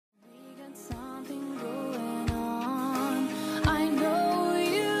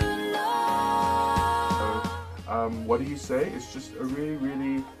What Do You Say is just a really,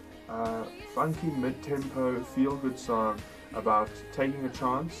 really funky, mid-tempo, feel-good song about taking a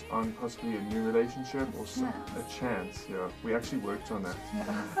chance on possibly a new relationship or a chance. Yeah, we actually worked on that.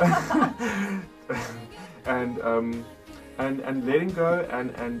 Yeah. and letting go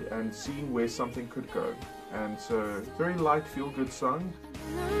and seeing where something could go. And so, very light, feel-good song.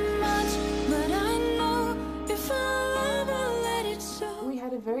 We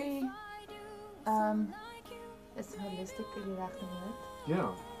had a very it's holistically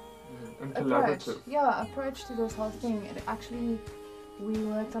Yeah. And collaborative. Approach to this whole thing. It actually, we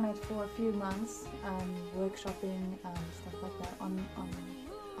worked on it for a few months, workshopping, stuff like that on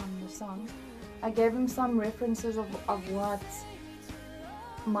the songs. I gave him some references of what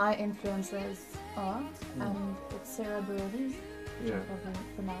my influences are, and it's Sarah Bareilles, which I'm probably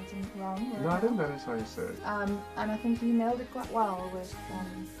pronouncing wrong. No, I don't know that's how you say it. And I think he nailed it quite well with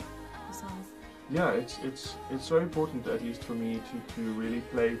the songs. Yeah, it's so important, at least for me, to really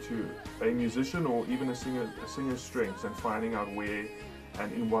play to a musician or even a singer's strengths and finding out where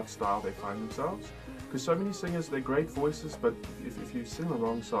and in what style they find themselves. Because so many singers, they're great voices, but if you sing the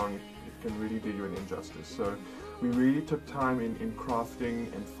wrong song, it can really do you an injustice. So we really took time in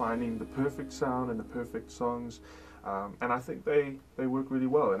crafting and finding the perfect sound and the perfect songs. And I think they work really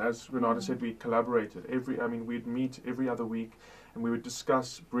well. And as Renate said, we collaborated. We'd meet every other week and we would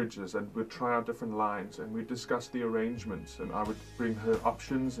discuss bridges and we'd try out different lines and we'd discuss the arrangements, and I would bring her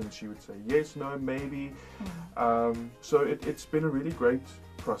options and she would say yes, no, maybe. So it's been a really great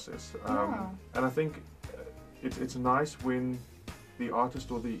process. And I think it's nice when the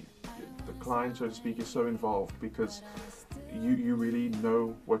artist or the client, so to speak, is so involved, because you really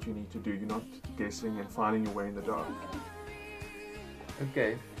know what you need to do. You're not guessing and finding your way in the dark.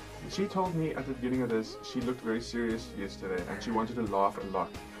 Okay. She told me at the beginning of this she looked very serious yesterday and she wanted to laugh a lot.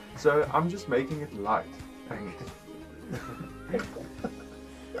 So I'm just making it light. Okay.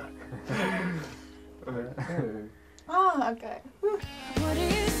 Oh, okay. What do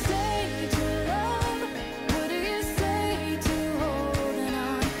you say to love? What do you say to holding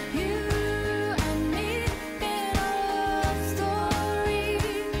on? You and me in a love story,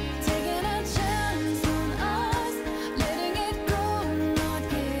 taking a chance on us, letting it go, not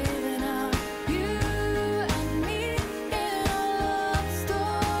giving up. You and me in a love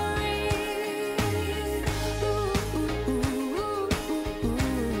story.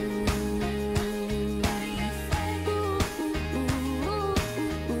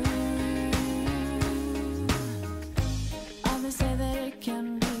 Others say that it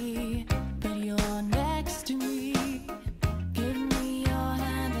can be, but you're next to me. Give me your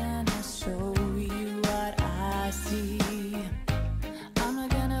hand and I'll show you what I see. I'm not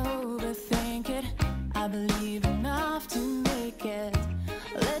gonna overthink it. I believe enough to make it.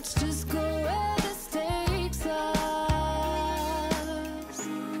 Let's